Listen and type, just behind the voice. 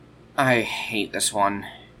I hate this one.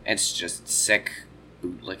 It's just sick,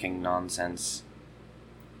 bootlicking nonsense.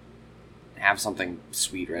 Have something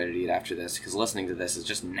sweet ready to eat after this, because listening to this is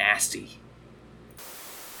just nasty.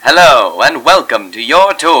 Hello, and welcome to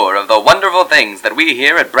your tour of the wonderful things that we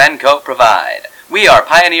here at Brandco provide. We are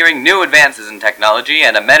pioneering new advances in technology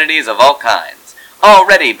and amenities of all kinds.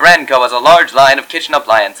 Already, Brandco has a large line of kitchen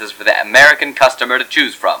appliances for the American customer to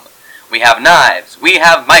choose from. We have knives, we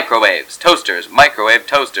have microwaves, toasters, microwave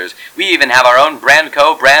toasters. We even have our own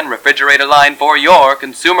Brandco brand refrigerator line for your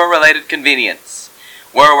consumer-related convenience.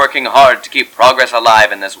 We're working hard to keep progress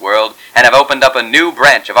alive in this world and have opened up a new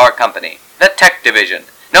branch of our company, the Tech Division.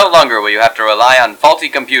 No longer will you have to rely on faulty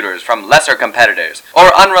computers from lesser competitors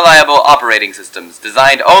or unreliable operating systems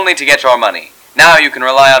designed only to get your money. Now you can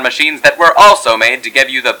rely on machines that were also made to give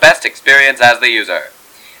you the best experience as the user.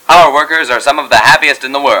 Our workers are some of the happiest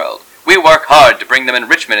in the world. We work hard to bring them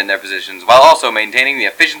enrichment in their positions while also maintaining the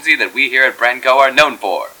efficiency that we here at Brandco are known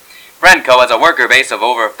for. Brandco has a worker base of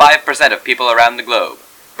over 5% of people around the globe.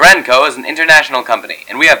 Brandco is an international company,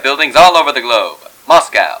 and we have buildings all over the globe.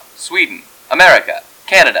 Moscow, Sweden, America,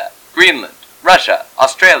 Canada, Greenland, Russia,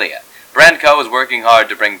 Australia. Brandco is working hard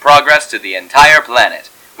to bring progress to the entire planet,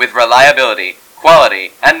 with reliability,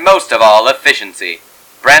 quality, and most of all, efficiency.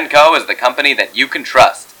 Brandco is the company that you can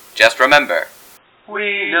trust. Just remember,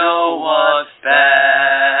 we know what's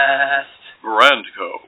best. Brandco.